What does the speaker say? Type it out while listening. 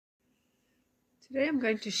Today I'm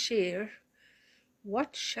going to share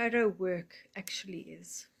what shadow work actually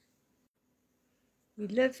is. We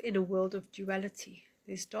live in a world of duality.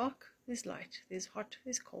 There's dark, there's light, there's hot,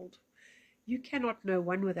 there's cold. You cannot know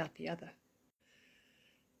one without the other.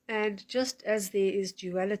 And just as there is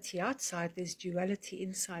duality outside, there's duality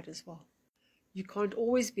inside as well. You can't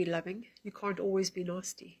always be loving, you can't always be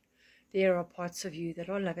nasty. There are parts of you that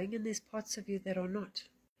are loving and there's parts of you that are not.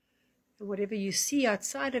 And whatever you see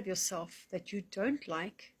outside of yourself that you don't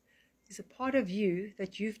like is a part of you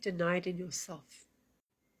that you've denied in yourself.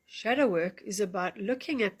 Shadow work is about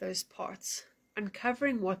looking at those parts,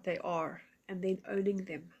 uncovering what they are, and then owning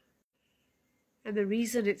them. And the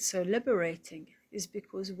reason it's so liberating is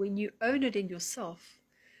because when you own it in yourself,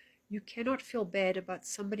 you cannot feel bad about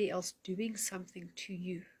somebody else doing something to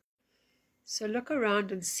you. So look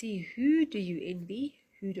around and see, who do you envy,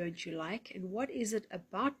 who don't you like, and what is it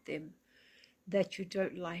about them that you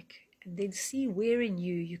don't like, and then see where in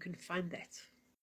you can find that.